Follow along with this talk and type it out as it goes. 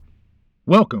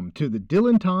Welcome to the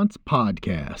Dylan Taunts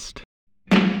Podcast.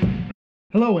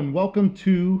 Hello and welcome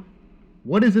to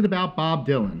What Is It About Bob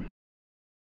Dylan?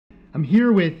 I'm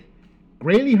here with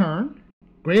Graley Herron.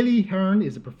 Graley Herron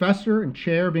is a professor and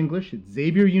chair of English at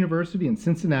Xavier University in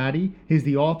Cincinnati. He's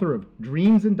the author of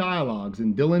Dreams and Dialogues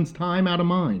in Dylan's Time Out of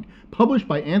Mind, published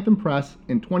by Anthem Press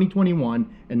in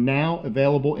 2021 and now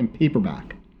available in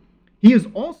paperback. He is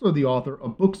also the author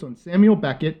of books on Samuel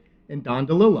Beckett and Don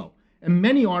DeLillo, and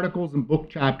many articles and book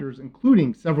chapters,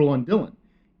 including several on Dylan.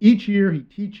 Each year, he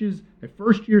teaches a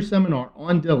first-year seminar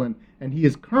on Dylan, and he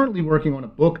is currently working on a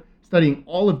book studying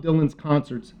all of Dylan's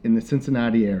concerts in the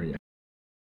Cincinnati area.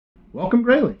 Welcome,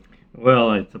 Graley.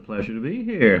 Well, it's a pleasure to be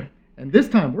here. And this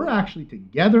time, we're actually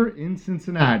together in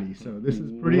Cincinnati, so this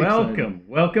is pretty exciting.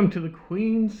 Welcome to the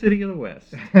Queen City of the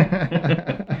West.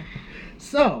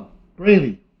 So,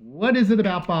 Graley, what is it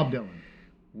about Bob Dylan?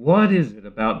 What is it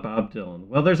about Bob Dylan?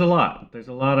 Well, there's a lot. There's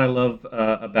a lot I love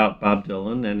about Bob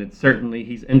Dylan, and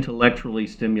he's intellectually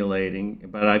stimulating.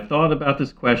 But I've thought about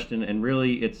this question, and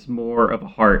really it's more of a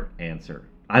heart answer.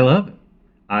 I love him.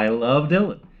 I love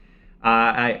Dylan.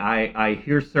 I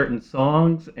hear certain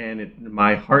songs, and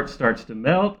my heart starts to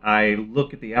melt. I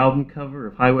look at the album cover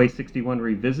of Highway 61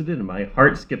 Revisited, and my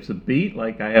heart skips a beat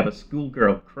like I have a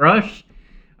schoolgirl crush.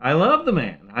 I love the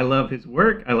man. I love his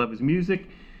work. I love his music.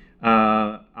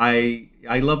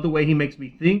 I love the way he makes me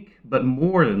think, but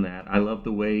more than that, I love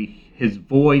the way his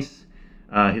voice,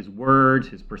 his words,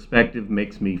 his perspective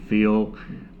makes me feel.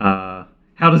 How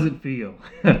does it feel?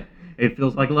 It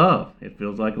feels like love. It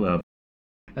feels like love.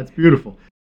 That's beautiful.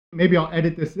 Maybe I'll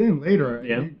edit this in later.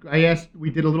 Yeah. We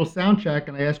did a little sound check,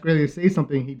 and I asked Graley to say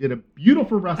something. He did a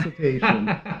beautiful recitation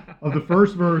of the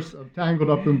first verse of Tangled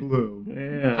Up in Blue.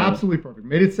 Yeah. Absolutely perfect.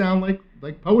 Made it sound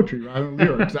like poetry rather than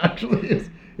lyrics, actually.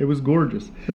 It was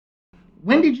gorgeous.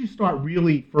 When did you start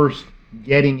really first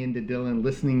getting into Dylan,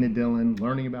 listening to Dylan,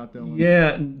 learning about Dylan?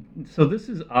 Yeah, so this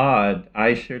is odd.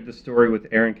 I shared the story with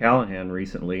Erin Callahan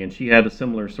recently, and she had a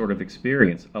similar sort of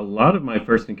experience. A lot of my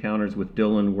first encounters with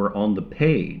Dylan were on the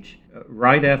page.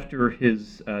 Right after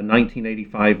his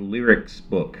 1985 lyrics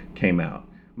book came out,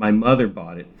 my mother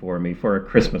bought it for me for a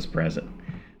Christmas present.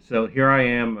 So here I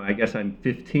am, I guess I'm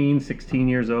 15, 16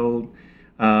 years old,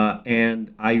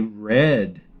 and I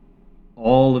read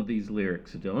all of these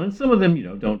lyrics of Dylan. And some of them,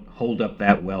 don't hold up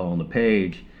that well on the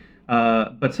page,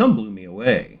 but some blew me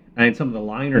away, and some of the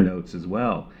liner notes as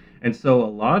well. And so a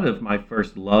lot of my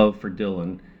first love for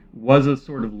Dylan was a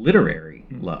sort of literary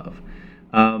love.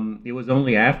 It was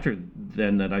only after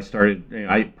then that I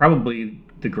started, probably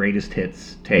the Greatest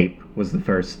Hits tape was the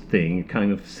first thing,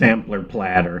 kind of sampler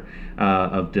platter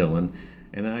of Dylan.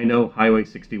 And I know Highway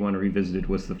 61 Revisited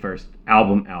was the first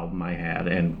album I had,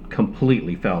 and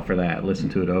completely fell for that.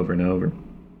 Listened to it over and over.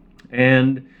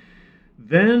 And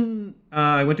then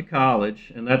I went to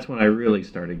college, and that's when I really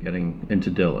started getting into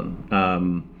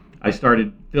Dylan. I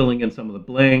started filling in some of the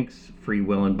blanks, Free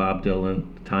Willin' Bob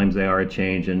Dylan, The Times They Are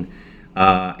A-Changin',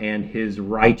 and his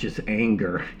righteous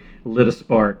anger lit a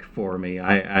spark for me.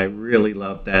 I really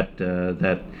loved that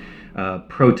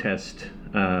protest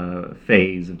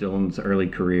phase of Dylan's early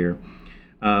career,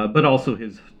 but also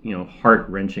his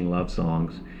heart-wrenching love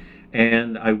songs.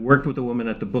 And I worked with a woman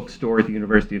at the bookstore at the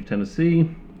University of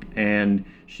Tennessee, and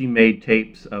she made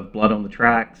tapes of Blood on the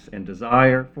Tracks and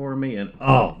Desire for me, and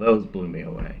those blew me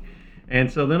away. And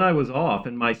so then I was off,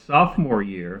 and my sophomore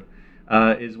year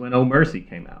is when Oh Mercy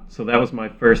came out. So that was my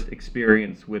first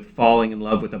experience with falling in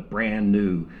love with a brand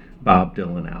new Bob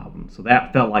Dylan album. So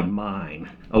that felt like mine,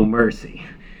 Oh Mercy.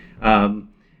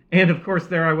 And of course,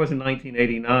 there I was in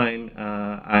 1989,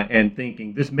 and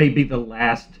thinking this may be the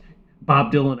last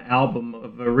Bob Dylan album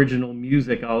of original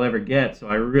music I'll ever get. So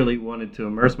I really wanted to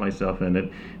immerse myself in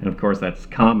it. And of course, that's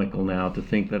comical now to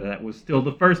think that was still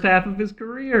the first half of his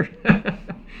career.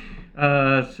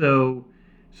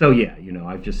 So yeah,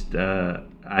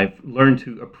 I've learned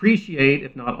to appreciate,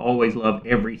 if not always love,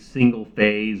 every single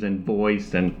phase and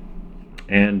voice and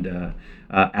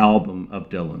album of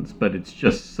Dylan's, but it's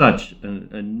just such an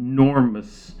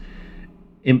enormous,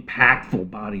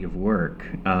 impactful body of work,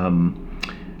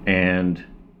 and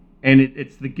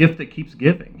it's the gift that keeps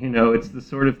giving. It's the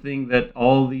sort of thing that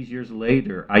all these years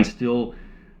later, I still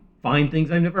find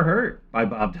things I never heard by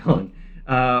Bob Dylan,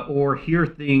 or hear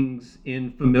things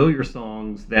in familiar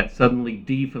songs that suddenly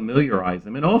defamiliarize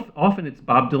them. And often it's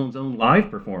Bob Dylan's own live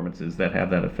performances that have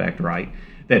that effect, right?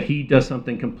 That he does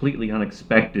something completely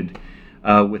unexpected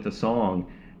with a song,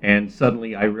 and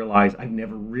suddenly I realize I've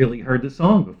never really heard the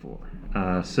song before.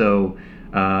 So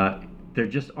there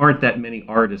just aren't that many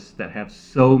artists that have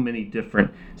so many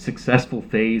different successful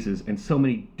phases and so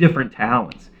many different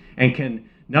talents, and can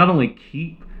not only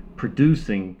keep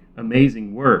producing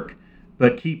amazing work,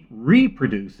 but keep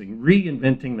reproducing,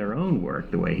 reinventing their own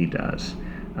work the way he does.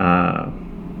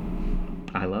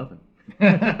 I love him.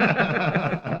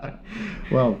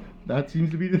 Well, that seems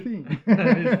to be the theme.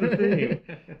 That is the theme.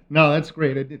 No, that's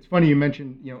great. It's funny you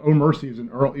mentioned, Oh Mercy is an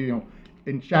early,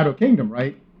 in Shadow Kingdom,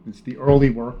 right? It's the early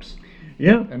works.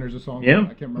 Yeah. And there's a song. Yeah.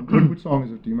 I can't remember which song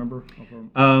is it. Do you remember?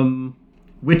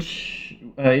 Which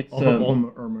it's All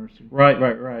Mercy.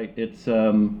 Right. It's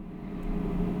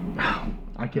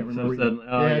I can't remember.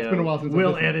 It's been a while since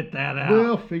we'll edit that out.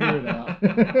 We'll figure it out.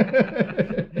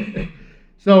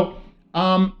 So,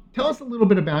 tell us a little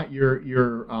bit about your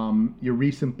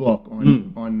recent book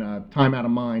on Time Out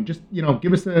of Mind. Just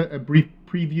give us a brief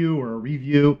preview or a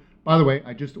review. By the way,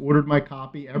 I just ordered my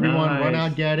copy. Everyone, run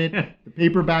out, get it. The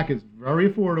paperback is very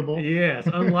affordable. Yes,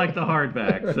 unlike the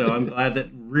hardback. So I'm glad that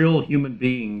real human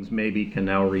beings maybe can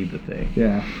now read the thing.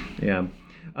 Yeah. Yeah.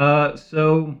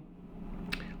 So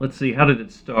let's see. How did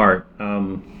it start?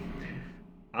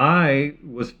 I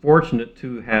was fortunate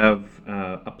to have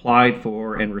applied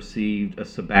for and received a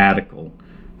sabbatical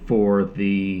for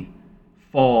the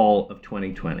fall of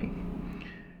 2020.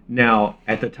 Now,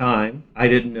 at the time, I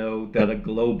didn't know that a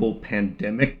global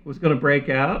pandemic was going to break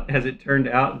out. As it turned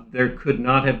out, there could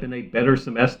not have been a better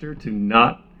semester to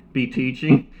not be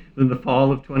teaching than the fall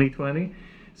of 2020.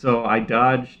 So I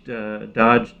dodged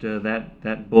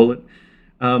that bullet.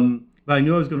 But I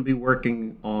knew I was going to be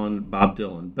working on Bob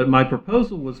Dylan. But my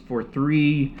proposal was for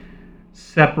 3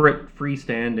 separate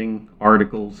freestanding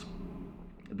articles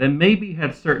that maybe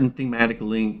had certain thematic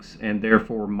links and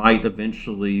therefore might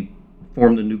eventually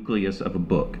form the nucleus of a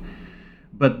book.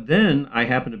 But then I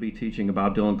happened to be teaching a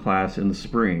Bob Dylan class in the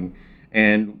spring,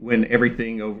 and when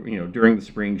everything during the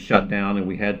spring shut down and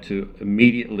we had to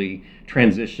immediately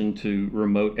transition to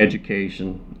remote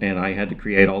education, and I had to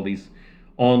create all these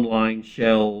online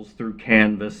shells through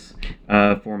Canvas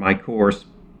for my course.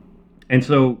 And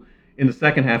so in the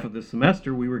second half of the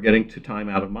semester, we were getting to Time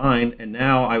Out of Mind, and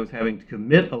now I was having to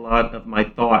commit a lot of my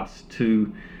thoughts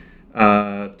to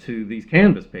these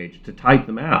Canvas pages, to type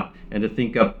them out, and to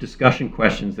think up discussion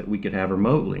questions that we could have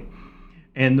remotely.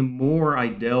 And the more I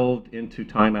delved into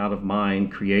Time Out of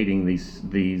Mind, creating these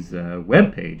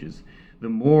web pages, the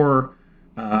more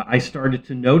I started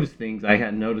to notice things I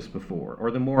hadn't noticed before,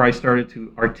 or the more I started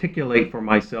to articulate for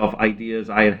myself ideas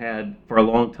I had had for a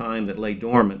long time that lay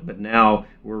dormant, but now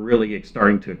were really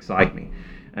starting to excite me.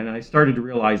 And I started to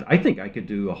realize I think I could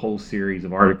do a whole series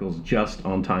of articles just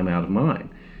on Time Out of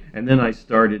Mind. And then I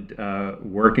started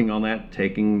working on that,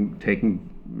 taking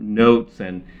notes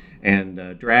and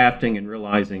drafting, and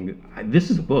realizing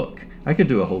this is a book. I could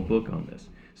do a whole book on this.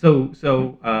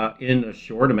 So in a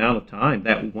short amount of time,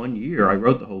 that 1 year, I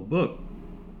wrote the whole book,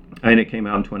 and it came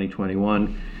out in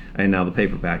 2021, and now the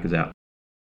paperback is out.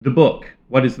 The book,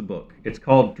 what is the book? It's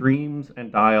called Dreams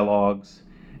and Dialogues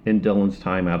in Dylan's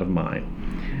Time Out of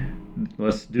Mind.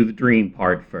 Let's do the dream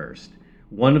part first.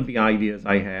 One of the ideas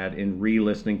I had in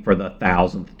re-listening for the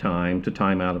 1,000th time to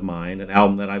Time Out of Mind, an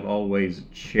album that I've always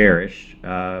cherished,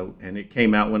 and it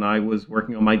came out when I was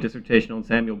working on my dissertation on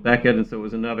Samuel Beckett, and so it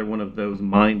was another one of those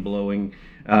mind-blowing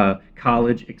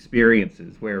college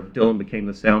experiences where Dylan became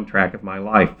the soundtrack of my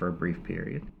life for a brief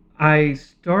period. I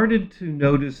started to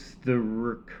notice the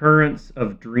recurrence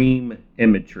of dream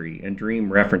imagery and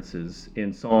dream references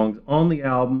in songs on the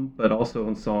album, but also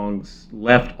in songs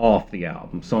left off the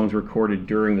album, songs recorded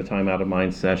during the Time Out of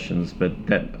Mind sessions, but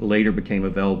that later became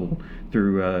available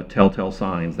through Telltale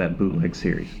Signs, that bootleg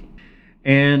series.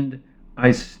 And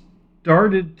I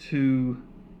started to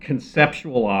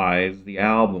conceptualize the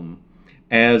album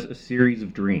as a series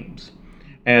of dreams,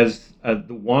 as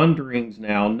the wanderings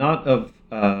now, not of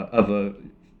a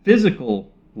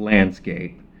physical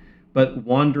landscape, but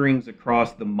wanderings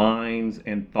across the minds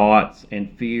and thoughts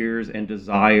and fears and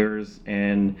desires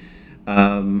and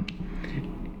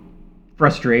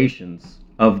frustrations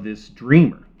of this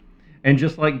dreamer. And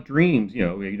just like dreams,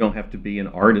 you don't have to be an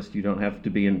artist, you don't have to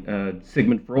be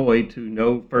Sigmund Freud to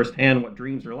know firsthand what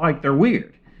dreams are like. They're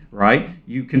weird, right?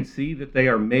 You can see that they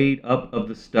are made up of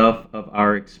the stuff of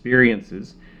our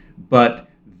experiences, but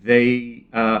they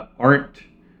aren't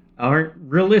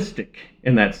realistic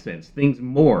in that sense. Things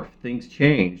morph, things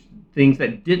change, things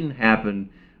that didn't happen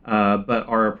but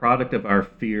are a product of our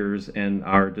fears and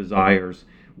our desires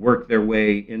work their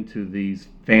way into these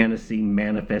fantasy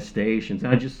manifestations.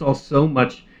 And I just saw so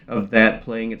much of that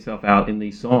playing itself out in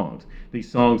these songs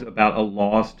about a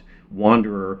lost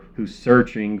wanderer who's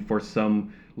searching for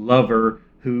some lover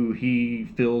who he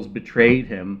feels betrayed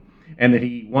him, and that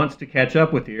he wants to catch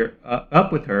up with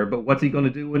her. But what's he going to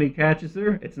do when he catches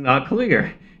her? It's not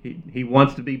clear. He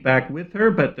wants to be back with her,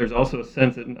 but there's also a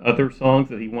sense in other songs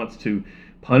that he wants to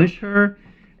punish her.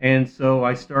 And so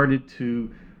I started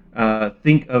to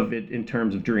think of it in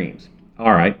terms of dreams.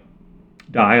 All right,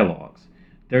 dialogues.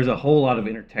 There's a whole lot of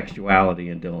intertextuality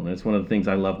in Dylan. It's one of the things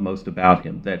I love most about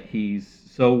him, that he's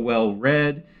so well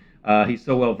read. He's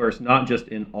so well versed, not just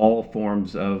in all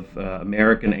forms of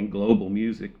American and global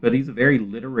music, but he's a very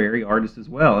literary artist as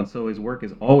well. And so his work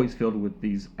is always filled with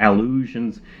these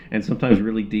allusions and sometimes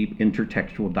really deep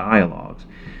intertextual dialogues.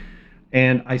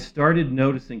 And I started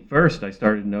noticing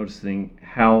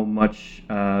how much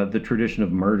the tradition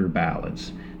of murder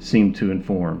ballads seemed to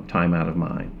inform Time Out of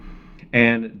Mind.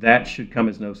 And that should come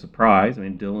as no surprise. I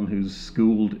mean, Dylan, who's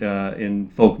schooled in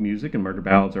folk music, and murder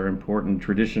ballads are an important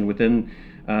tradition within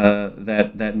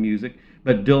that music.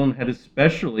 But Dylan had,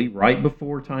 especially right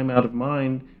before Time Out of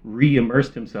Mind,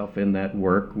 re-immersed himself in that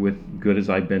work with Good As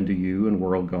I've Been to You and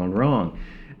World Gone Wrong.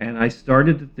 And I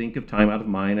started to think of Time Out of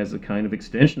Mind as a kind of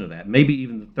extension of that, maybe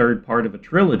even the third part of a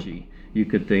trilogy. You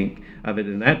could think of it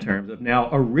in that terms, of now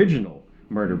original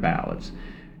murder ballads.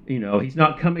 You know, he's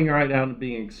not coming right down to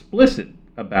being explicit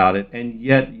about it, and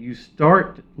yet you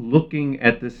start looking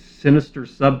at this sinister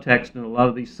subtext in a lot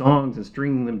of these songs and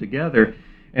stringing them together,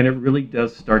 and it really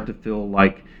does start to feel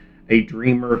like a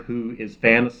dreamer who is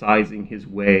fantasizing his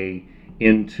way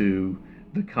into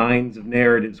the kinds of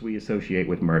narratives we associate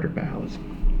with murder ballads.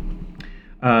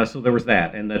 So there was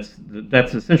that, and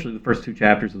that's essentially the first two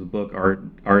chapters of the book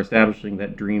are establishing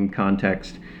that dream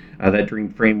context, that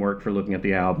dream framework for looking at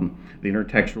the album, the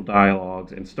intertextual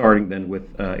dialogues, and starting then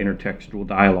with intertextual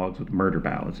dialogues with murder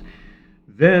ballads.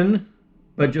 Then,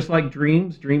 but just like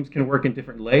dreams can work in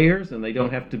different layers, and they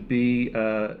don't have to be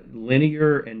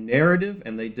linear and narrative,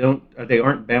 and they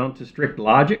aren't bound to strict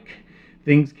logic.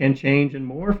 Things can change and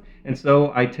morph, and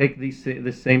so I take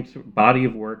this same body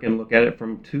of work and look at it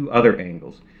from two other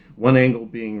angles. One angle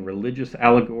being religious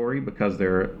allegory, because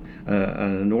there are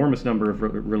an enormous number of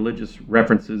religious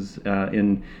references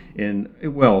in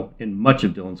much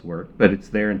of Dylan's work, but it's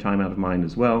there in Time Out of Mind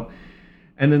as well.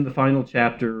 And then the final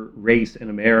chapter, Race in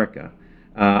America.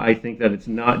 I think that it's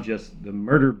not just the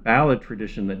murder ballad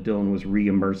tradition that Dylan was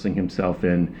re-immersing himself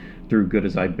in through Good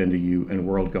As I've Been to You and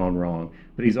World Gone Wrong,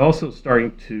 but he's also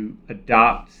starting to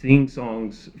adopt sing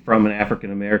songs from an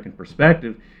African-American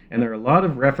perspective, and there are a lot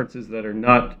of references that are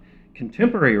not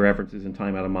contemporary references in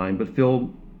Time Out of Mind, but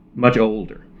feel much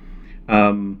older.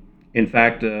 In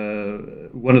fact,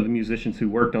 one of the musicians who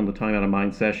worked on the Time Out of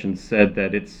Mind sessions said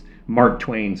that it's Mark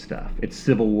Twain stuff, it's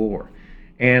Civil War.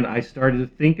 And I started to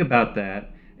think about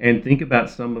that and think about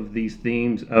some of these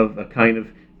themes of a kind of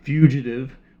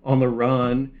fugitive on the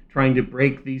run, trying to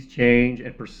break these chains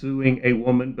and pursuing a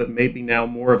woman, but maybe now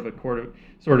more of a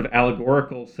sort of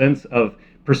allegorical sense of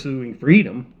pursuing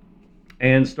freedom,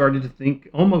 and started to think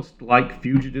almost like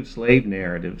fugitive slave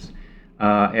narratives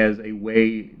as a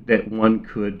way that one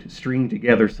could string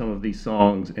together some of these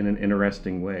songs in an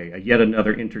interesting way. Yet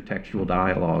another intertextual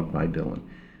dialogue by Dylan.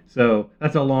 So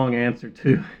that's a long answer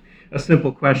to a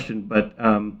simple question, but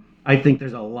I think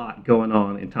there's a lot going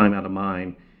on in Time Out of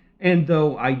Mind. And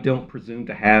though I don't presume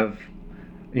to have,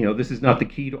 this is not the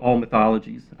key to all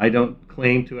mythologies. I don't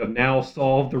claim to have now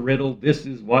solved the riddle. This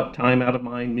is what Time Out of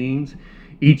Mind means.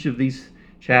 Each of these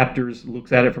chapters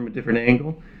looks at it from a different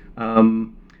angle.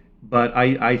 But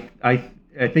I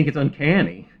think it's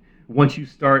uncanny once you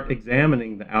start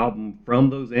examining the album from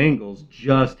those angles,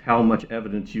 just how much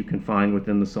evidence you can find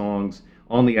within the songs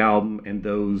on the album and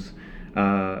those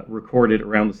recorded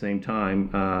around the same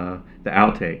time, the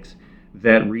outtakes,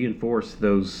 that reinforce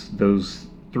those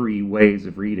three ways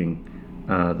of reading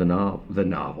the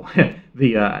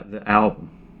album.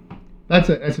 That's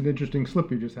an interesting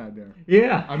slip you just had there.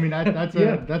 Yeah. I mean,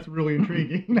 that's really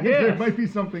intriguing. Yeah. There might be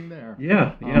something there.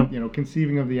 Yeah.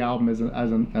 Conceiving of the album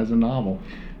as a novel.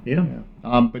 Yeah.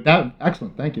 But that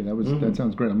excellent. Thank you. That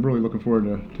sounds great. I'm really looking forward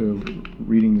to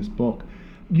reading this book.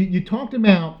 You talked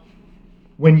about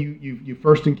when you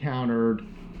first encountered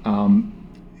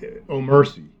Oh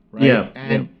Mercy, right? Yeah.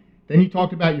 And then you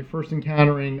talked about your first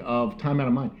encountering of Time Out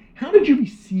of Mind. How did you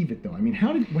receive it, though? I mean,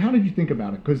 how did you think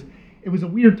about it? Because it was a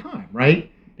weird time,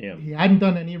 right? Yeah. He hadn't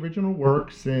done any original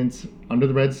work since Under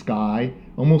the Red Sky,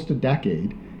 almost a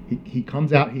decade. He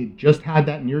comes out, he just had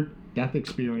that near-death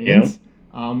experience.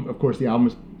 Yeah. Of course, the album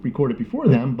was recorded before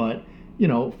then, but,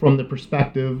 from the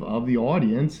perspective of the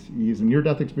audience, he has a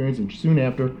near-death experience, and soon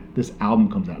after, this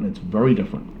album comes out, and it's very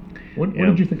different. What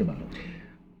did you think about it?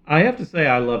 I have to say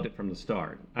I loved it from the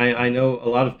start. I know a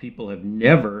lot of people have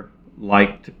never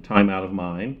liked Time Out of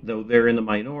Mind, though they're in the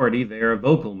minority. They're a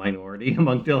vocal minority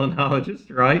among Dylanologists,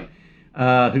 right?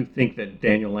 Who think that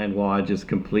Daniel Lanois just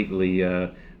completely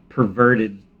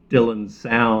perverted Dylan's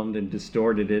sound and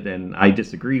distorted it, and I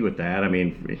disagree with that. I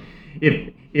mean,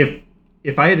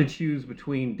 if I had to choose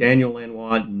between Daniel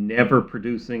Lanois never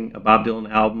producing a Bob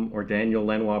Dylan album or Daniel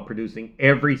Lanois producing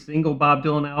every single Bob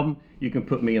Dylan album, you can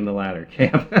put me in the latter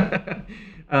camp.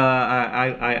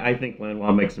 I think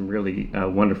Lanois makes some really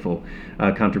wonderful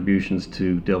contributions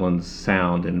to Dylan's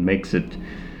sound and makes it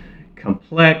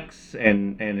complex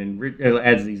and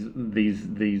adds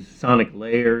these sonic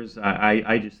layers.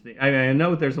 I just think I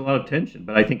know there's a lot of tension,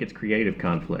 but I think it's creative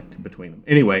conflict between them.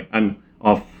 Anyway, I'm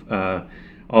off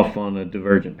on a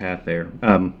divergent path there.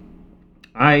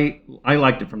 I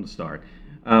liked it from the start.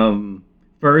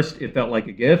 First, it felt like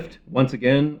a gift. Once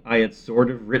again, I had sort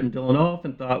of written Dylan off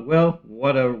and thought, well,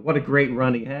 what a great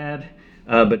run he had,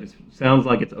 but it sounds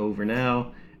like it's over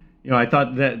now. I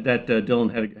thought that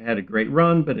Dylan had a great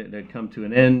run, but it had come to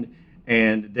an end.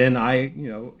 And then I,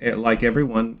 like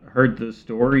everyone, heard the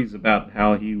stories about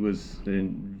how he was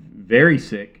very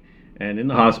sick and in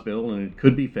the hospital, and it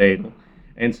could be fatal.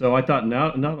 And so I thought,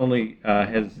 not only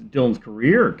has Dylan's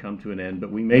career come to an end,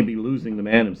 but we may be losing the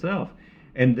man himself.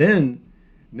 And then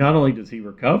not only does he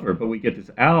recover, but we get this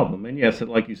album. And yes,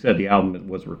 like you said, the album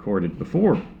was recorded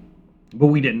before, but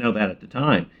we didn't know that at the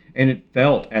time. And it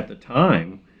felt at the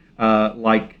time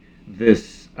like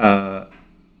this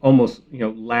almost,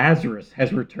 Lazarus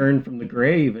has returned from the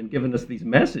grave and given us these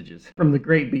messages from the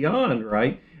great beyond,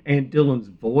 right? And Dylan's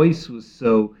voice was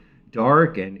so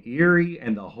dark and eerie,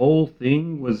 and the whole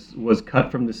thing was cut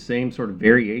from the same sort of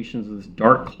variations of this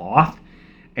dark cloth.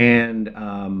 And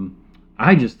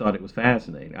I just thought it was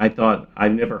fascinating. I thought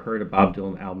I've never heard a Bob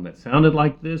Dylan album that sounded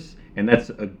like this, and that's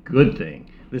a good thing.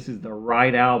 This is the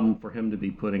right album for him to be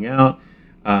putting out.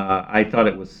 I thought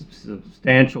it was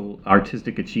substantial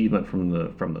artistic achievement from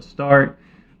the start.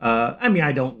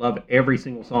 I don't love every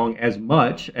single song as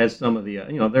much as some of the,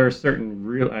 there are certain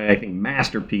real, I think,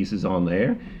 masterpieces on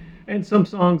there, and some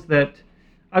songs that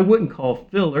I wouldn't call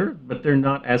filler, but they're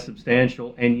not as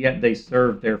substantial, and yet they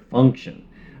serve their function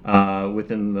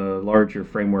within the larger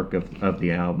framework of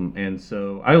the album. And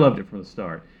so I loved it from the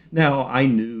start. Now, I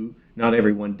knew not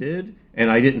everyone did, and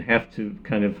I didn't have to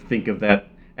kind of think of that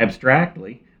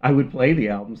abstractly. I would play the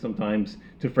album sometimes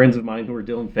to friends of mine who are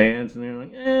Dylan fans, and they're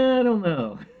like, I don't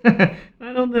know.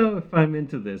 I don't know if I'm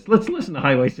into this. Let's listen to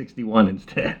Highway 61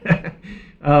 instead.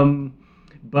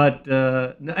 But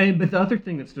the other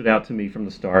thing that stood out to me from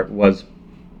the start was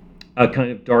a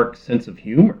kind of dark sense of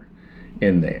humor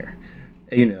in there,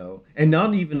 and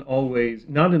not even always,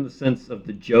 not in the sense of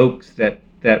the jokes that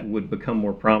would become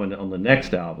more prominent on the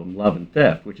next album, Love and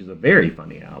Theft, which is a very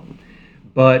funny album,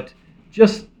 but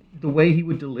just the way he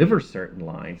would deliver certain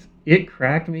lines. It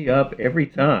cracked me up every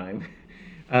time.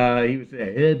 He would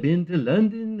say, I've been to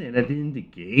London and I've been to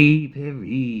Gay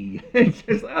Paris.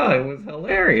 It was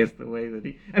hilarious the way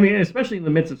that especially in the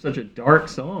midst of such a dark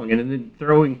song, and then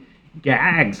throwing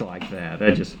gags like that.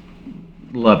 I just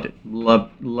loved it.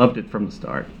 Loved it from the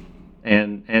start.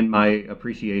 And my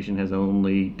appreciation has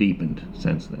only deepened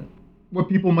since then. What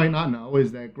people might not know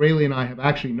is that Graley and I have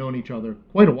actually known each other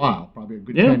quite a while, probably a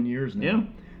good 10 years now. Yeah.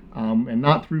 And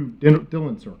not through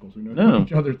Dylan circles. We know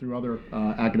each other through other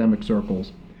academic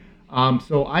circles.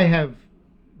 So I have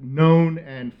known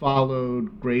and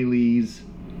followed Graley's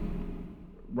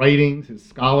writings, his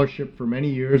scholarship for many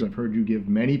years. I've heard you give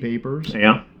many papers.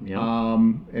 Yeah.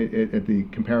 At the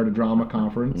Comparative Drama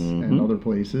Conference and other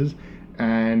places.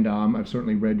 And I've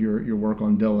certainly read your work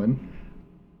on Dylan.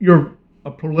 You're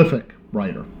a prolific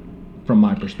writer, from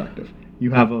my perspective.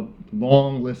 You have a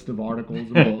long list of articles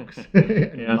and books,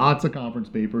 and lots of conference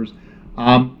papers.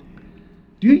 Do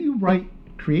you write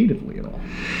creatively at all?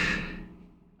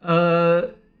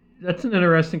 That's an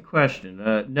interesting question.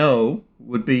 No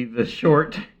would be the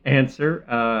short answer.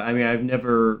 I've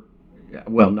never,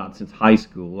 not since high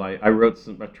school. I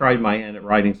tried my hand at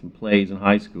writing some plays in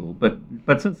high school,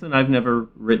 but since then I've never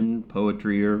written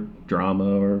poetry or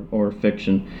drama or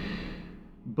fiction.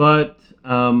 But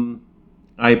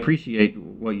I appreciate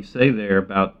what you say there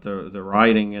about the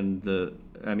writing and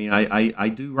I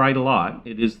do write a lot.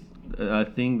 It is a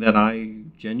thing that I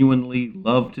genuinely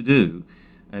love to do.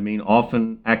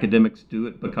 Often academics do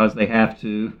it because they have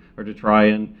to, or to try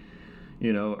and,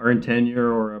 earn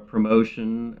tenure or a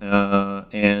promotion,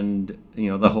 and,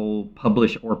 the whole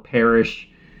publish or perish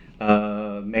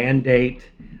mandate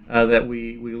that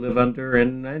we live under.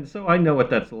 And so I know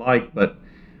what that's like,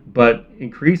 but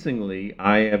increasingly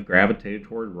I have gravitated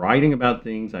toward writing about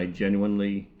things I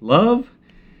genuinely love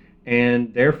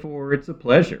and therefore it's a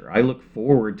pleasure. I look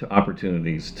forward to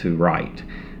opportunities to write.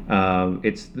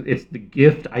 It's the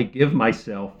gift I give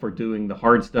myself for doing the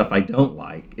hard stuff I don't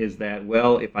like, is that,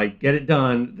 well, if I get it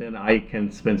done, then I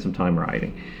can spend some time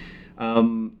writing.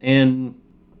 And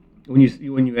when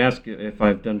you ask if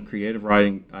I've done creative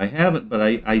writing, I haven't, but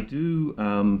I do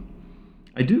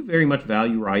very much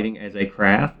value writing as a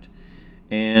craft.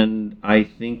 And I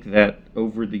think that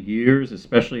over the years,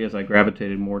 especially as I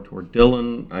gravitated more toward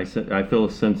Dylan, I feel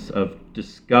a sense of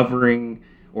discovering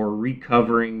or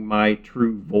recovering my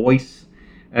true voice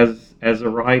as a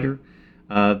writer.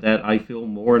 That I feel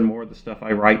more and more the stuff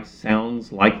I write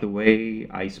sounds like the way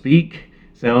I speak,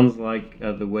 sounds like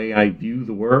the way I view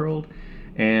the world,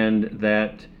 and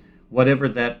that whatever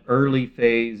that early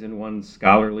phase in one's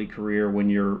scholarly career when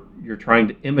you're trying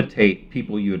to imitate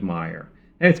people you admire.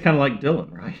 And it's kind of like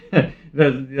Dylan, right?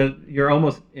 You're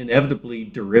almost inevitably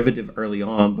derivative early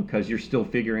on because you're still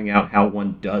figuring out how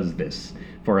one does this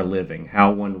for a living,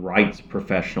 how one writes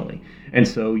professionally. And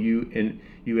so you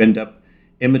end up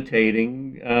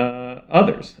imitating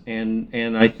others.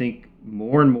 And I think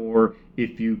more and more,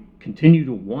 if you continue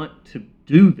to want to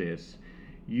do this,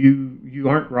 you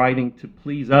aren't writing to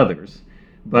please others,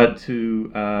 but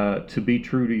to be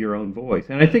true to your own voice.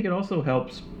 And I think it also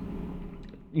helps,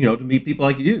 to meet people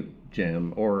like you,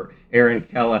 Jim, or Erin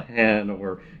Callahan,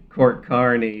 or Court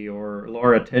Carney, or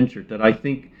Laura Tenchert, that I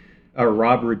think, or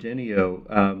Rob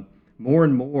Regenio, more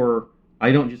and more,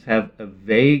 I don't just have a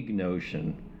vague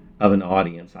notion of an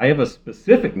audience. I have a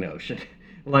specific notion.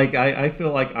 Like, I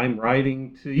feel like I'm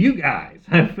writing to you guys.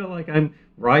 I feel like I'm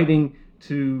writing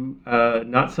to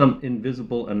not some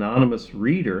invisible anonymous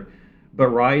reader, but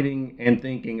writing and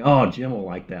thinking, oh, Jim will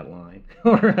like that line,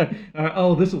 or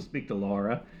oh, this will speak to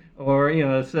Laura, or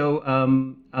yeah,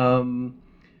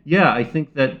 I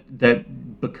think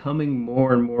that becoming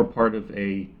more and more part of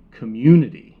a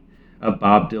community of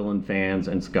Bob Dylan fans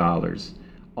and scholars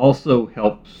also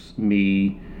helps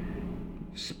me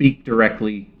speak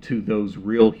directly to those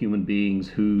real human beings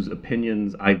whose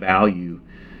opinions I value,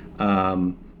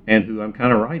 and who I'm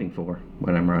kind of writing for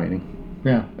when I'm writing.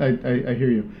 Yeah, I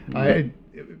hear you.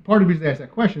 Part of the reason I ask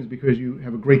that question is because you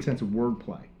have a great sense of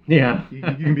wordplay. Yeah. You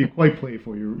can be quite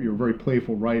playful. You're a very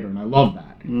playful writer, and I love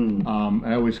that.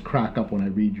 I always crack up when I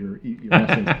read your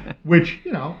essays, which,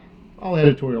 I'll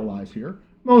editorialize here.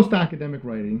 Most academic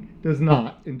writing does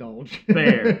not indulge.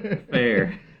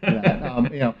 Fair.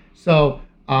 That, so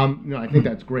I think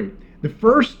that's great. The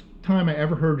first time I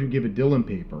ever heard you give a Dylan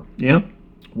paper,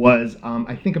 was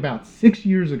I think about 6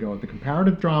 years ago at the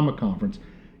Comparative Drama Conference.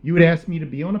 You had asked me to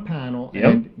be on a panel,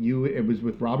 and it was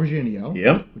with Rob Regenio,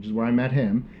 which is where I met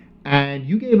him, and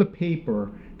you gave a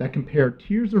paper that compared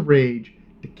Tears of Rage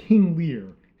to King Lear.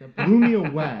 That blew me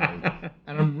away,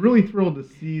 and I'm really thrilled to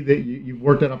see that you've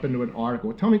worked that up into an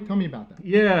article. Tell me about that.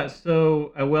 Yeah,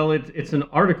 so it's an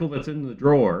article that's in the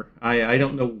drawer. I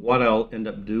don't know what I'll end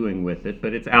up doing with it,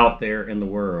 but it's out there in the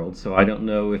world. So I don't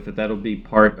know if that'll be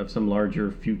part of some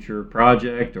larger future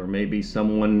project, or maybe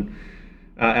someone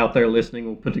out there listening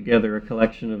will put together a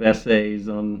collection of essays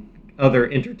on other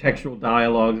intertextual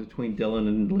dialogues between Dylan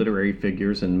and literary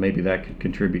figures, and maybe that could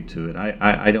contribute to it.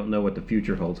 I don't know what the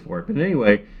future holds for it, but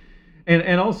anyway,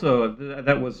 and also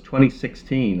that was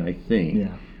 2016, I think.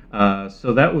 Yeah.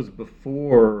 So that was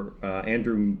before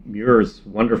Andrew Muir's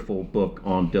wonderful book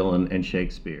on Dylan and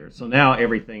Shakespeare. So now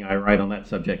everything I write on that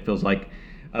subject feels like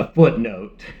a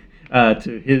footnote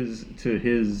to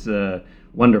his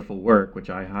wonderful work, which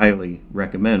I highly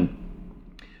recommend.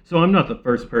 So I'm not the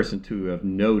first person to have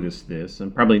noticed this,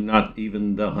 and probably not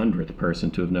even the 100th person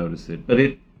to have noticed it, but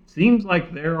it seems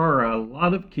like there are a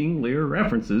lot of King Lear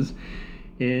references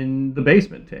in the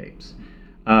Basement tapes,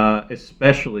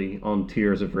 especially on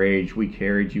Tears of Rage, We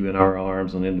Carried You in Our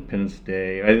Arms on Independence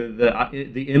Day.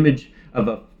 The image of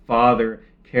a father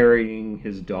carrying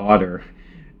his daughter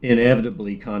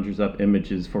inevitably conjures up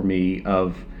images for me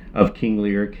of King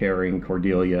Lear carrying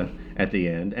Cordelia at the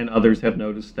end, and others have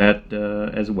noticed that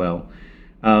as well.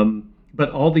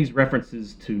 But all these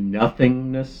references to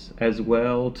nothingness as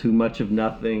well, too much of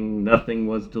nothing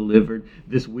was delivered.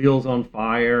 This wheel's on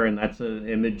fire, and that's an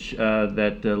image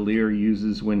that Lear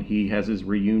uses when he has his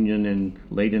reunion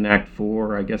late in Act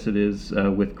 4, I guess it is,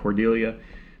 with Cordelia.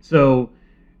 So,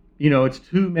 it's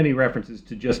too many references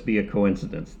to just be a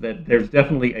coincidence. That there's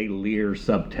definitely a Lear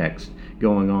subtext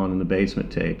going on in the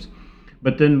Basement tapes.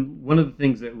 But then one of the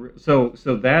things that so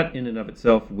that in and of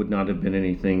itself would not have been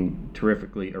anything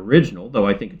terrifically original, though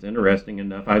I think it's interesting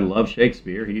enough. I love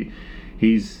Shakespeare.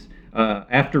 He's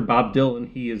after Bob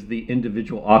Dylan, he is the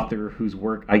individual author whose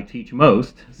work I teach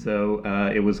most. So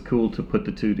it was cool to put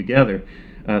the two together,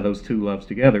 those two loves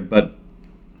together. But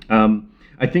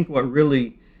I think what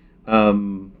really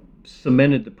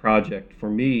cemented the project for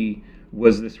me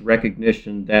was this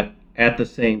recognition that at the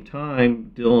same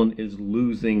time, Dylan is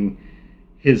losing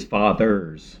his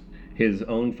fathers. His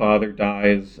own father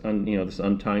dies, this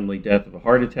untimely death of a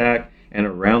heart attack, and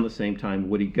around the same time,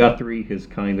 Woody Guthrie, his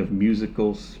kind of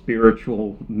musical,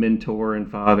 spiritual mentor and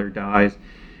father, dies.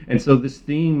 And so this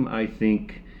theme, I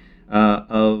think,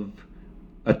 of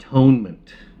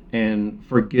atonement and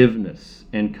forgiveness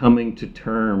and coming to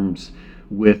terms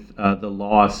with the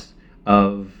loss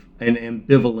of an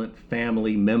ambivalent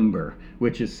family member,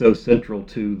 which is so central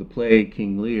to the play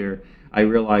King Lear, I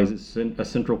realize is a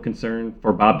central concern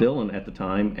for Bob Dylan at the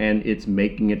time, and it's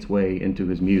making its way into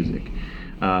his music.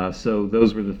 So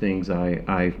those were the things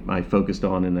I focused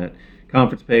on in that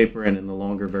conference paper and in the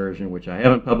longer version, which I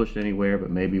haven't published anywhere, but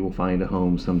maybe we'll find a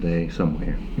home someday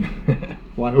somewhere.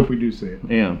 Well, I hope we do see it.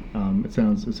 Yeah. It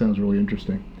sounds really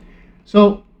interesting.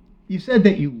 So you said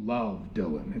that you love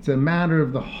Dylan. It's a matter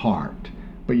of the heart,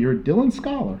 but you're a Dylan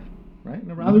scholar, right?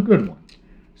 And a rather good one.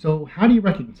 So how do you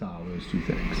reconcile those two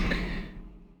things?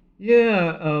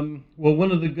 Yeah, well,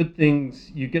 one of the good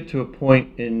things, you get to a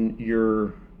point in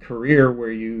your career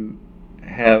where you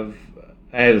have,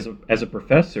 as a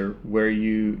professor, where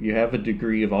you have a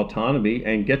degree of autonomy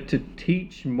and get to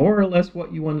teach more or less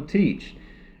what you want to teach.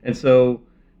 And so,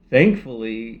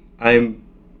 thankfully, I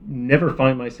never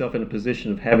find myself in a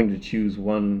position of having to choose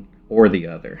one or the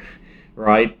other.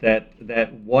 Right,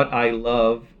 that what I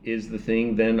love is the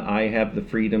thing, then I have the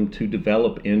freedom to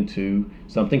develop into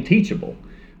something teachable,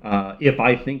 if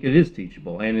I think it is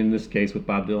teachable. And in this case with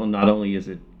Bob Dylan, not only is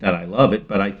it that I love it,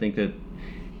 but I think that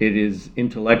it is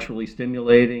intellectually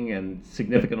stimulating and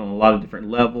significant on a lot of different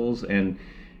levels, and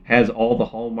has all the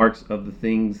hallmarks of the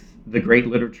things, the great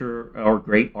literature or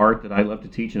great art that I love to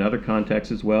teach in other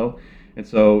contexts as well. And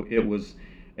so it was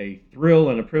a thrill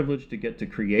and a privilege to get to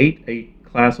create a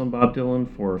class on Bob Dylan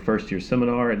for a first-year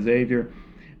seminar at Xavier,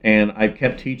 and I've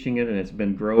kept teaching it, and it's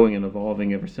been growing and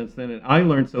evolving ever since then. And I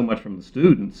learned so much from the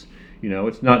students.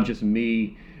 It's not just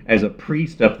me as a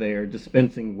priest up there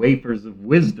dispensing wafers of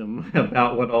wisdom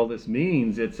about what all this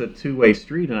means. It's a two-way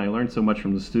street, and I learned so much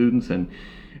from the students, and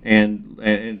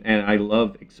I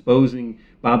love exposing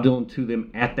Bob Dylan to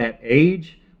them at that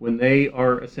age, when they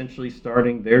are essentially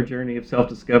starting their journey of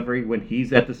self-discovery, when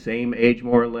he's at the same age,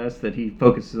 more or less, that he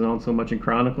focuses on so much in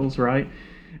Chronicles, right?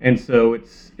 And so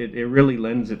it really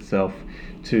lends itself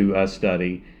to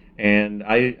study. And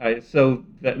so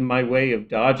that my way of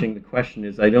dodging the question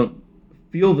is, I don't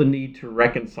feel the need to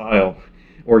reconcile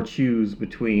or choose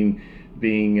between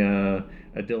being a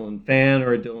Dylan fan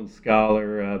or a Dylan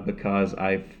scholar, because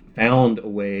I've found a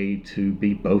way to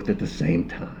be both at the same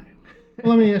time.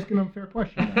 Well, let me ask an unfair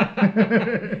question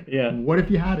now. Yeah. What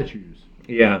if you had to choose?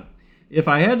 Yeah. If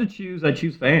I had to choose, I'd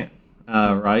choose fan,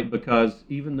 right? Because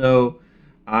even though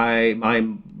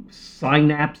my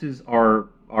synapses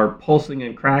are pulsing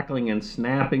and crackling and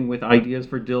snapping with ideas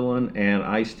for Dylan, and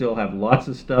I still have lots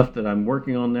of stuff that I'm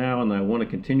working on now and I want to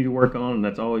continue to work on, and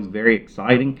that's always very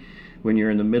exciting when you're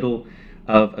in the middle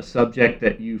of a subject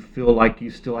that you feel like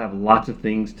you still have lots of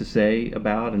things to say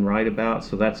about and write about,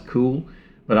 so that's cool.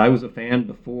 But I was a fan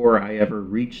before I ever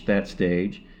reached that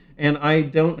stage, and I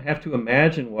don't have to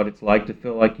imagine what it's like to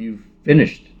feel like you've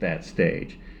finished that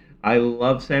stage. I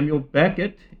love Samuel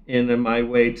Beckett in my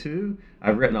way too.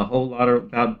 I've written a whole lot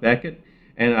about Beckett,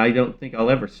 and I don't think I'll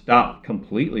ever stop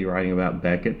completely writing about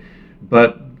Beckett.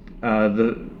 But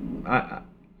I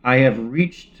have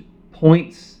reached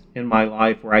points in my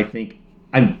life where I think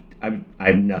I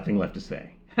have nothing left to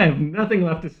say. I have nothing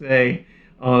left to say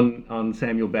on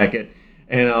Samuel Beckett.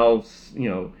 And I'll,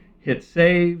 hit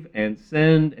save and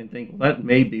send and think, well, that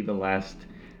may be the last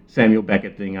Samuel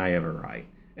Beckett thing I ever write.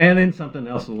 And then something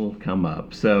else will come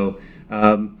up. So,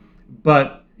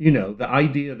 but, the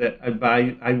idea that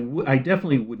I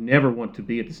definitely would never want to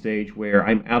be at the stage where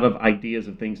I'm out of ideas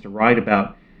of things to write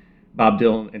about Bob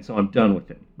Dylan, and so I'm done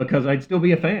with it. Because I'd still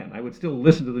be a fan. I would still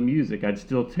listen to the music. I'd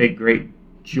still take great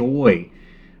joy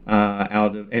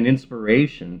out of, and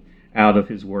inspiration out of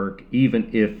his work, even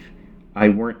if I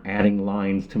weren't adding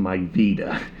lines to my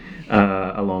Vita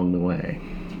along the way.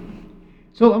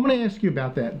 So I'm going to ask you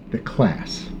about the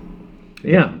class.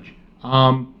 Yeah.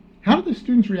 How did the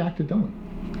students react to Dylan?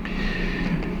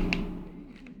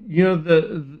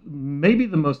 Maybe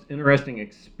the most interesting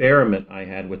experiment I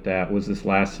had with that was this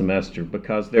last semester,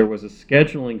 because there was a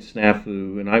scheduling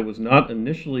snafu, and I was not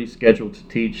initially scheduled to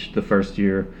teach the first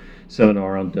year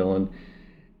seminar on Dylan.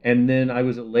 And then I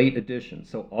was a late addition.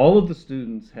 So all of the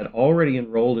students had already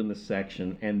enrolled in the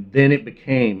section, and then it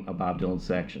became a Bob Dylan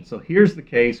section. So here's the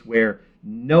case where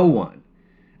no one,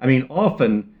 I mean,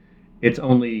 often it's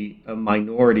only a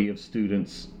minority of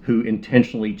students who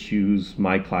intentionally choose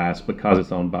my class because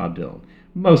it's on Bob Dylan.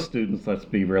 Most students, let's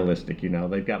be realistic,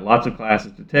 they've got lots of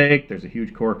classes to take. There's a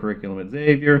huge core curriculum at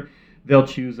Xavier. They'll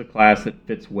choose a class that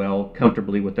fits well,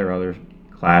 comfortably with their other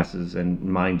classes, and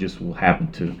mine just will happen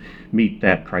to meet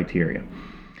that criteria.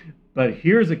 But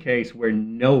here's a case where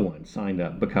no one signed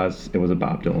up because it was a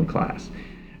Bob Dylan class.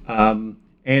 And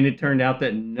it turned out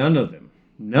that none of them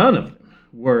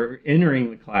were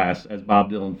entering the class as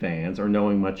Bob Dylan fans or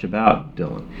knowing much about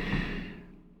Dylan.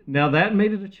 Now that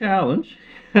made it a challenge.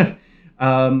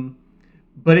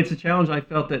 But it's a challenge I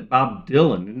felt that Bob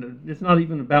Dylan, and it's not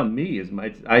even about me as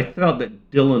much, I felt that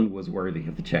Dylan was worthy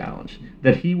of the challenge,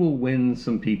 that he will win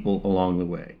some people along the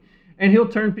way. And he'll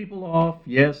turn people off.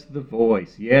 Yes, the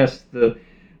voice. Yes, the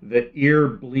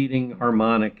ear-bleeding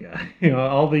harmonica.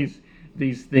 All these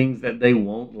things that they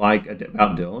won't like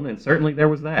about Dylan, and certainly there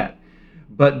was that.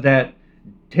 But that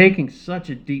taking such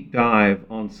a deep dive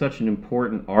on such an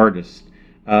important artist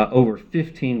over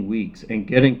 15 weeks and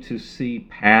getting to see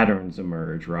patterns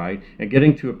emerge, right? And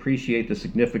getting to appreciate the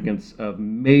significance of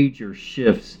major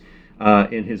shifts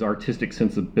in his artistic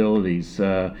sensibilities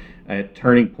at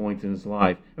turning points in his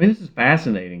life. I mean, this is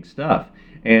fascinating stuff.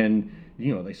 And,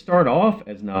 they start off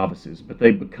as novices, but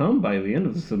they become, by the end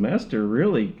of the semester,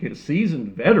 really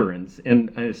seasoned veterans in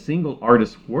a single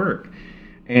artist's work.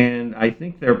 And I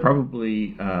think they're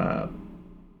probably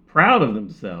proud of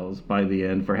themselves by the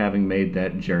end for having made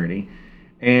that journey.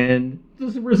 And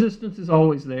the resistance is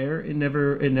always there. It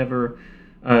never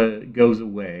goes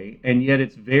away. And yet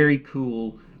it's very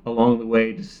cool along the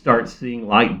way to start seeing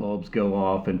light bulbs go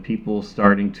off and people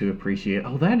starting to appreciate,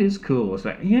 oh, that is cool. It's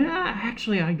like, yeah,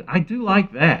 actually, I do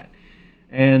like that.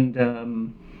 And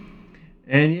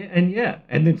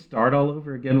then start all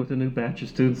over again with a new batch of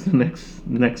students the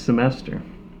next semester.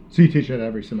 So you teach it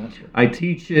every semester? I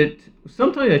teach it.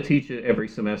 Sometimes I teach it every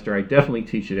semester. I definitely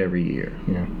teach it every year.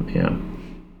 Yeah.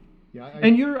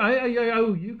 And I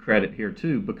owe you credit here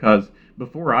too, because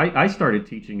before I started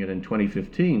teaching it in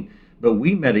 2015, but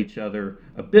we met each other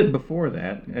a bit before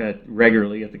that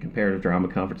regularly at the Comparative Drama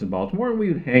Conference in Baltimore, and we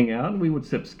would hang out and we would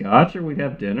sip scotch or we'd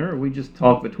have dinner or we'd just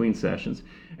talk between sessions.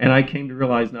 And I came to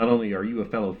realize not only are you a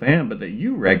fellow fan, but that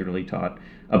you regularly taught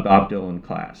a Bob Dylan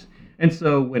class. And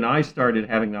so when I started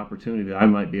having the opportunity that I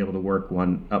might be able to work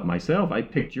one up myself, I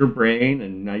picked your brain,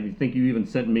 and I think you even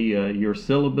sent me your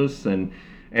syllabus, and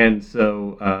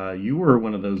so you were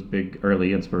one of those big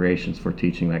early inspirations for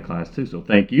teaching that class too. So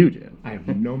thank you, Jim. I have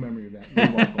no memory of that.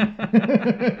 You're welcome.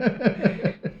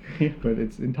 But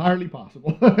it's entirely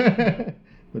possible. But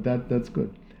that's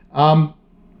good.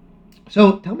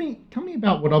 So tell me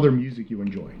about what other music you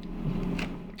enjoy.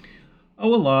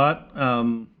 Oh, a lot. I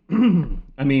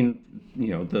mean,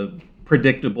 the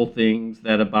predictable things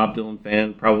that a Bob Dylan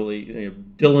fan probably,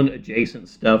 Dylan adjacent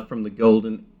stuff from the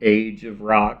golden age of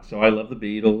rock. So I love the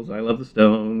Beatles, I love the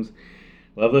Stones,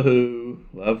 love the Who,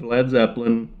 love Led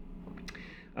Zeppelin.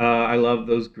 I love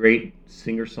those great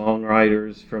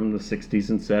singer-songwriters from the 60s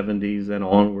and 70s and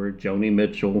onward. Joni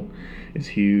Mitchell is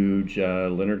huge,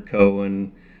 Leonard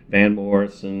Cohen, Van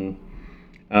Morrison,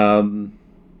 and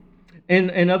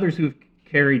others who've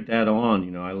carried that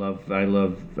on. I love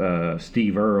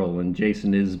Steve Earle and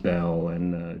Jason Isbell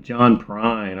and John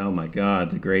Prine. Oh my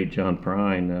God, the great John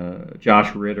Prine,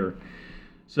 Josh Ritter.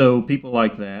 So people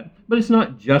like that. But it's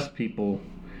not just people,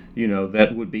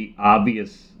 that would be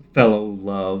obvious fellow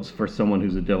loves for someone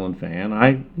who's a Dylan fan.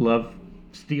 I love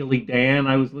Steely Dan.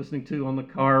 I was listening to on the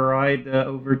car ride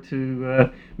over to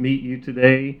meet you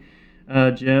today,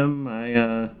 Jim.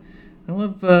 I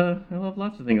love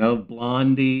lots of things. I love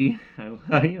Blondie.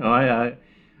 I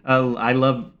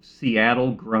love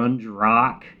Seattle grunge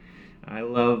rock. I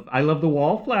love the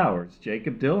Wallflowers,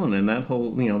 Jacob Dylan, and that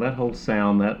whole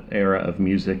sound, that era of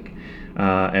music,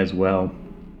 as well.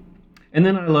 And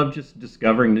then I love just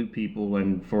discovering new people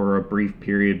and for a brief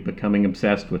period becoming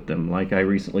obsessed with them, like I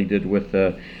recently did with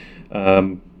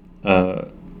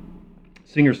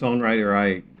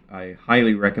singer-songwriter I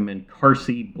highly recommend,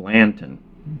 Carsey Blanton.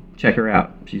 Check her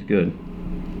out. She's good.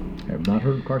 I have not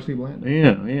heard of Carsey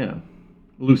Blanton. Yeah.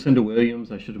 Lucinda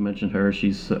Williams, I should have mentioned her.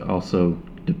 She's also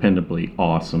dependably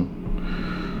awesome.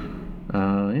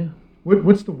 Yeah.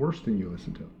 What's the worst thing you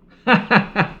listen to?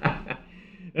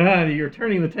 You're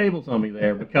turning the tables on me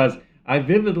there, because I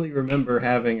vividly remember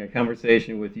having a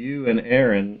conversation with you and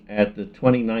Aaron at the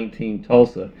 2019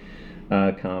 Tulsa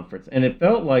conference, and it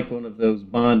felt like one of those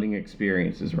bonding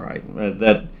experiences, right?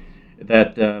 That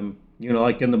that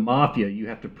like in the mafia, you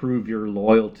have to prove your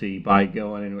loyalty by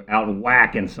going out and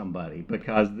whacking somebody,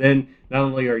 because then not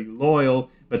only are you loyal,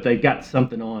 but they've got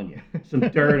something on you, some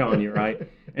dirt on you, right?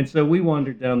 And so we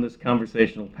wandered down this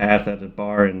conversational path at a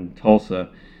bar in Tulsa.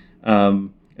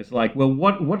 It's like, well,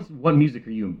 what music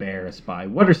are you embarrassed by?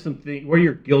 What are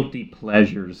your guilty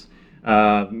pleasures?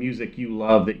 Music you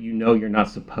love that you're not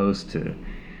supposed to.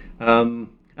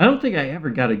 I don't think I ever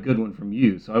got a good one from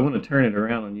you, so I want to turn it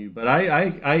around on you. But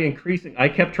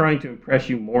I kept trying to impress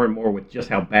you more and more with just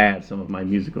how bad some of my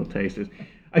musical taste is.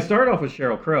 I started off with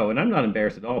Sheryl Crow, and I'm not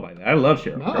embarrassed at all by that. I love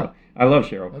Sheryl Crow. I love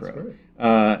Sheryl Crow.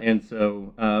 And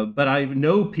so, but I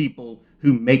know people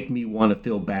who make me want to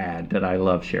feel bad that I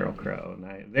love Sheryl Crow,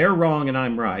 and they're wrong and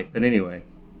I'm right. But anyway,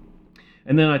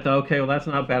 and then I thought, okay, well, that's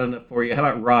not bad enough for you. How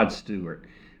about Rod Stewart?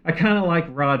 I kind of like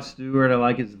Rod Stewart. I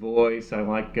like his voice. I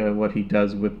like what he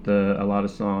does with a lot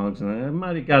of songs, and I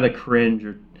might have got a cringe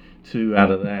or two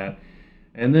out of that.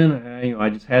 And then I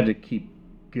just had to keep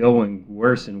going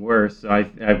worse and worse. So I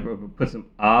put some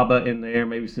ABBA in there,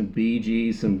 maybe some Bee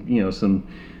Gees, some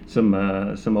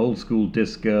old school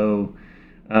disco.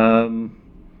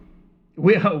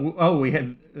 We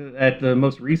had at the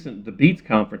most recent the Beats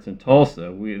conference in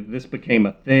Tulsa. This became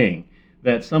a thing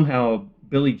that somehow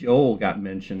Billy Joel got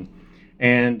mentioned,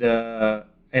 and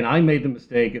I made the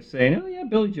mistake of saying, "Oh yeah,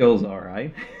 Billy Joel's all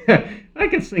right." I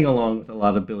could sing along with a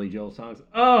lot of Billy Joel songs.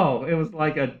 Oh, it was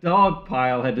like a dog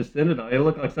pile had descended on it. It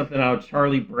looked like something out of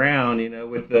Charlie Brown,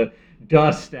 with the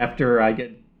dust after I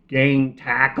get gang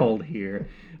tackled here.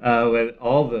 With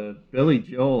all the Billy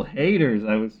Joel haters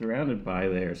I was surrounded by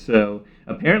there. So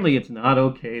apparently it's not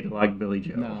okay to like Billy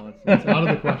Joel. No, it's out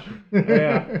of the question.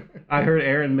 Yeah. I heard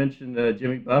Aaron mention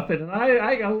Jimmy Buffett, and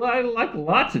I like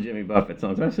lots of Jimmy Buffett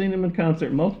songs. I've seen him in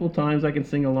concert multiple times. I can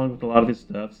sing along with a lot of his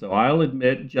stuff. So I'll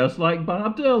admit, just like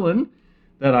Bob Dylan,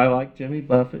 that I like Jimmy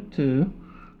Buffett too.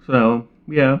 So,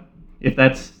 yeah. If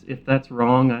that's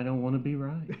wrong, I don't want to be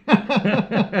right.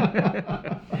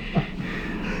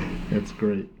 That's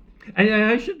great. And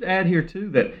I should add here, too,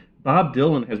 that Bob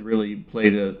Dylan has really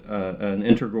played an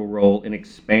integral role in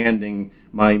expanding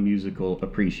my musical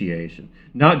appreciation.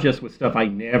 Not just with stuff I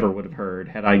never would have heard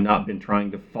had I not been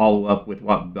trying to follow up with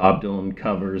what Bob Dylan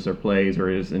covers or plays or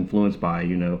is influenced by,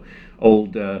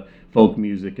 old folk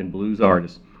music and blues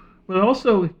artists. But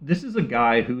also, this is a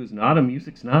guy who is not a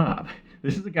music snob.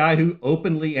 This is a guy who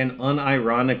openly and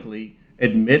unironically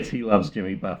admits he loves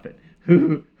Jimmy Buffett,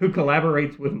 who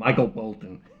collaborates with Michael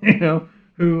Bolton,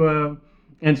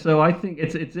 and so I think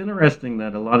it's interesting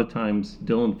that a lot of times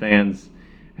Dylan fans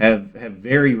have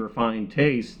very refined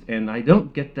taste, and I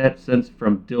don't get that sense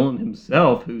from Dylan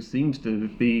himself, who seems to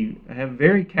have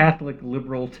very Catholic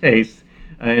liberal tastes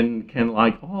and can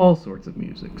like all sorts of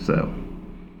music. So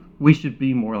we should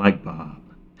be more like Bob.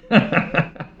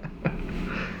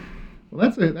 Well,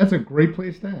 that's a great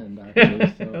place to end,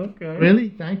 actually. So, okay. Really,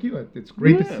 thank you. It's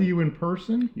great to see you in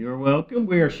person. You're welcome.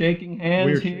 We are shaking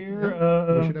hands here.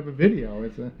 We should have a video.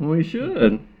 We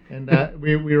should. And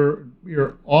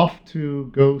we're off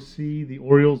to go see the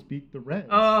Orioles beat the Reds.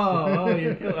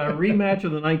 You killed a rematch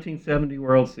of the 1970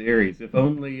 World Series. If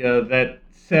only that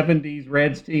 70s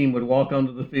Reds team would walk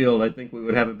onto the field, I think we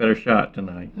would have a better shot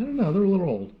tonight. I don't know. They're a little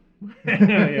old.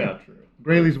 Yeah, true.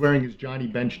 Graley's wearing his Johnny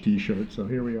Bench t-shirt, so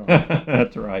here we are.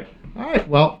 That's right. All right,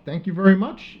 well, thank you very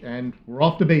much, and we're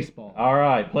off to baseball. All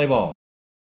right, play ball.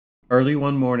 Early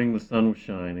one morning, the sun was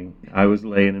shining. I was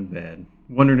laying in bed,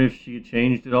 wondering if she had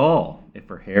changed at all, if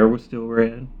her hair was still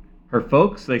red. Her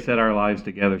folks, they said our lives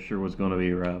together sure was going to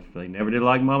be rough. They never did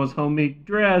like Mama's homemade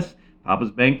dress.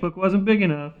 Papa's bank book wasn't big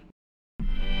enough.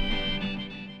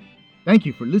 Thank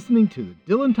you for listening to the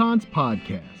Dylan Taunts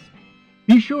Podcast.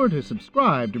 Be sure to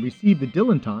subscribe to receive the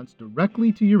Dylan Taunts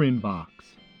directly to your inbox.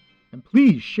 And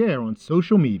please share on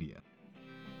social media.